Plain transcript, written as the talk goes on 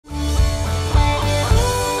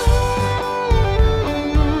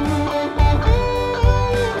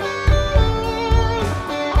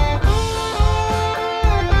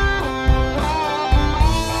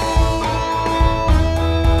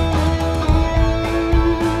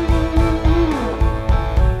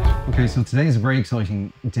So today is a very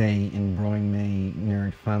exciting day in Brian May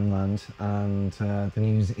Nerd Fanland, and the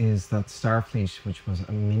news is that Starfleet, which was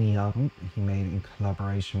a mini album he made in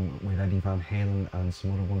collaboration with Eddie Van Halen and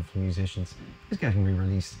some other wonderful musicians, is getting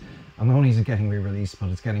re-released. And not only is it getting re-released, but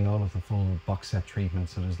it's getting all of the full box set treatment,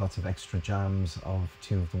 so there's lots of extra jams of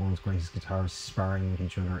two of the world's greatest guitarists sparring with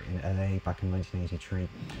each other in LA back in 1983.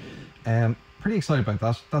 Pretty excited about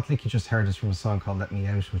that. That lick you just heard is from a song called Let Me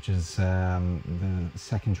Out, which is the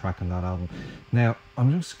second track on that album. Now,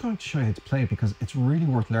 I'm just going to show you how to play it because it's really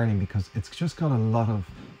worth learning, because it's just got a lot of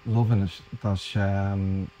love in it that,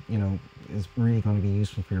 you know, is really going to be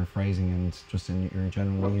useful for your phrasing and just in your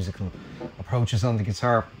general musical approaches on the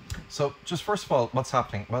guitar. So, just first of all, what's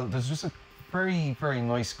happening? Well, there's just a very, very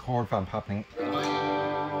nice chord vamp happening.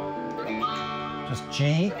 Just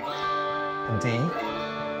G and D.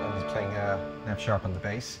 Playing an F sharp on the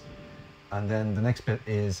bass, and then the next bit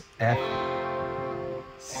is F,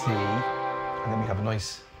 C, and then we have a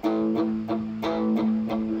nice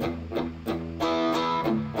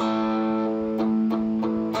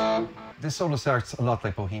this solo starts a lot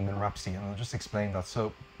like Bohemian Rhapsody, and I'll just explain that.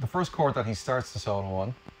 So the first chord that he starts the solo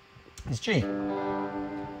on is G.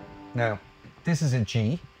 Now this is a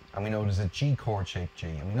G, and we know there's a G chord shaped G,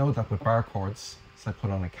 and we know that with bar chords it's like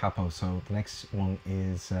put on a capo, so the next one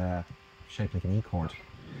is shaped like an E chord.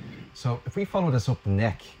 So if we follow this up the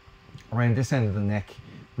neck, around this end of the neck,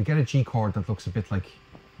 we get a G chord that looks a bit like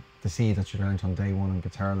the C that you learned on day one in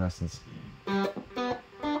guitar lessons. So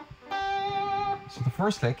the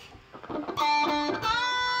first lick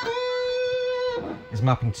is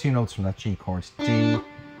mapping two notes from that G chord, D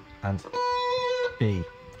and B.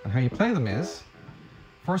 And how you play them is,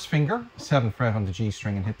 first finger, 7th fret on the G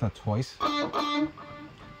string, and hit that twice.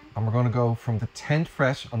 And we're going to go from the 10th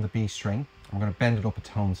fret on the B string, and we're going to bend it up a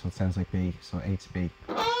tone so it sounds like B, so A to B.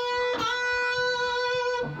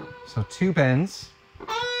 So two bends,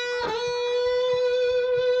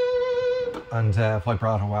 and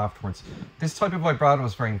vibrato afterwards. This type of vibrato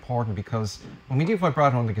is very important because when we do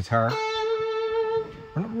vibrato on the guitar,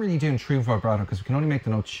 we're not really doing true vibrato because we can only make the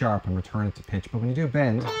note sharp and return it to pitch, but when you do a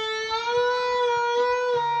bend,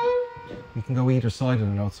 we can go either side of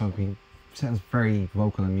the note, so it sounds very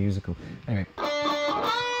vocal and musical. Anyway.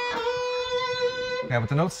 Now with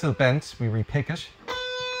the note still bent, we repick it,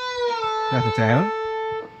 let it down,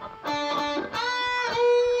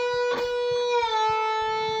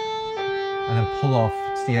 and then pull off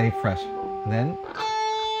to the 8th fret. And then,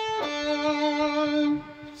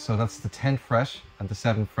 so that's the 10th fret and the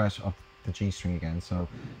 7th fret of the G string again. So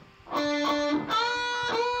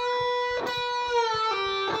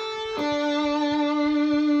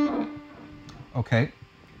okay,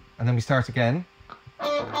 and then we start again,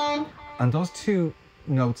 and those two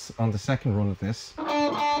notes on the second run of this,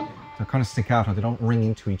 they're kind of staccato, they don't ring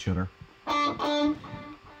into each other. And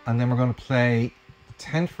then we're going to play the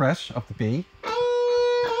 10th fret of the B,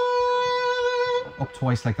 up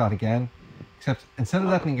twice like that again, except instead of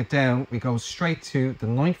letting it down, we go straight to the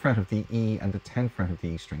 9th fret of the E and the 10th fret of the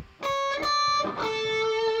E string.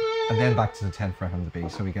 And then back to the 10th fret on the B,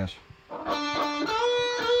 so we get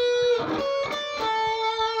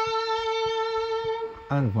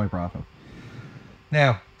and vibrato.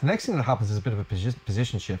 Now, the next thing that happens is a bit of a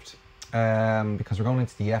position shift, because we're going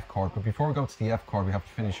into the F chord, but before we go to the F chord, we have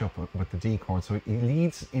to finish up with the D chord. So he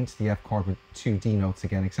leads into the F chord with two D notes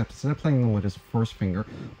again, except instead of playing them with his first finger,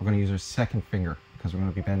 we're going to use our second finger, because we're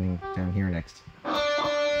going to be bending down here next.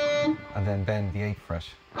 And then bend the 8th fret.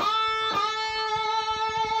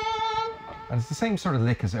 And it's the same sort of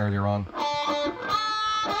lick as earlier on.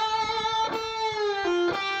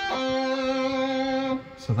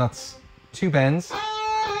 So that's two bends,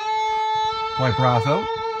 vibrato,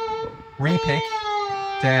 repick,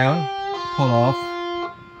 down, pull off,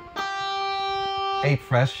 8th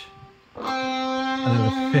fret, and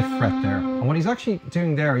then the 5th fret there. And what he's actually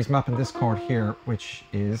doing there, he's mapping this chord here, which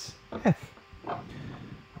is F,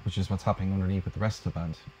 which is what's happening underneath with the rest of the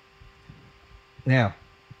band. Now,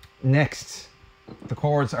 next, the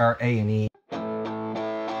chords are A and E.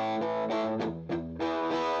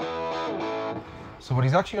 So what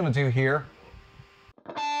he's actually going to do here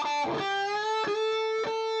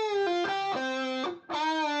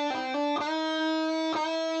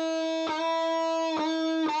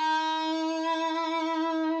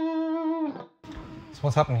so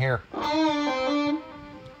what's happening here?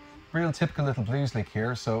 Real typical little blues lick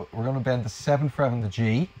here. So we're going to bend the 7th fret on the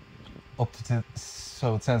G up to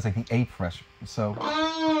so it sounds like the 8th fret. So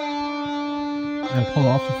then pull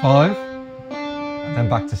off to 5 and then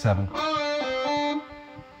back to 7.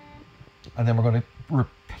 And then we're going to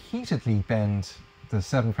repeatedly bend the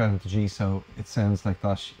 7th fret of the G, so it sounds like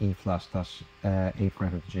that E flat, that 8th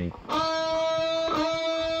fret of the G.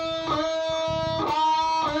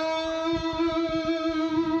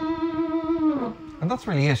 And that's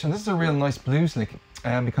really it. And this is a real nice blues lick,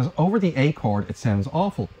 because over the A chord it sounds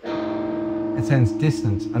awful. It sounds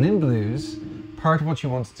distant. And in blues, part of what you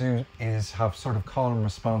want to do is have sort of call and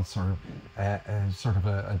response, or sort of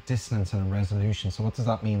a dissonance and a resolution. So what does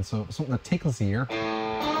that mean? So something that tickles the ear,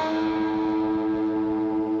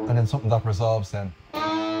 and then something that resolves then.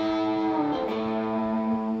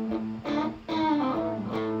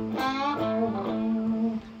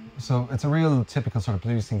 So it's a real typical sort of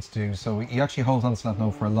blues thing to do. So you actually hold on to that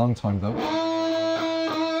note for a long time though.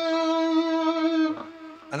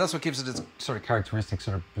 And that's what gives it its sort of characteristic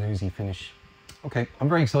sort of bluesy finish. Okay, I'm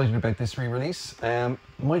very excited about this re-release.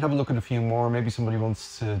 Might have a look at a few more. Maybe somebody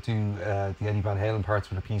wants to do the Eddie Van Halen parts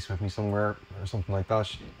with a piece with me somewhere or something like that.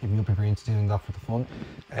 Hit me up if you're into doing that for the fun.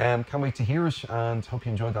 Can't wait to hear it, and hope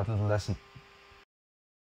you enjoyed that little lesson.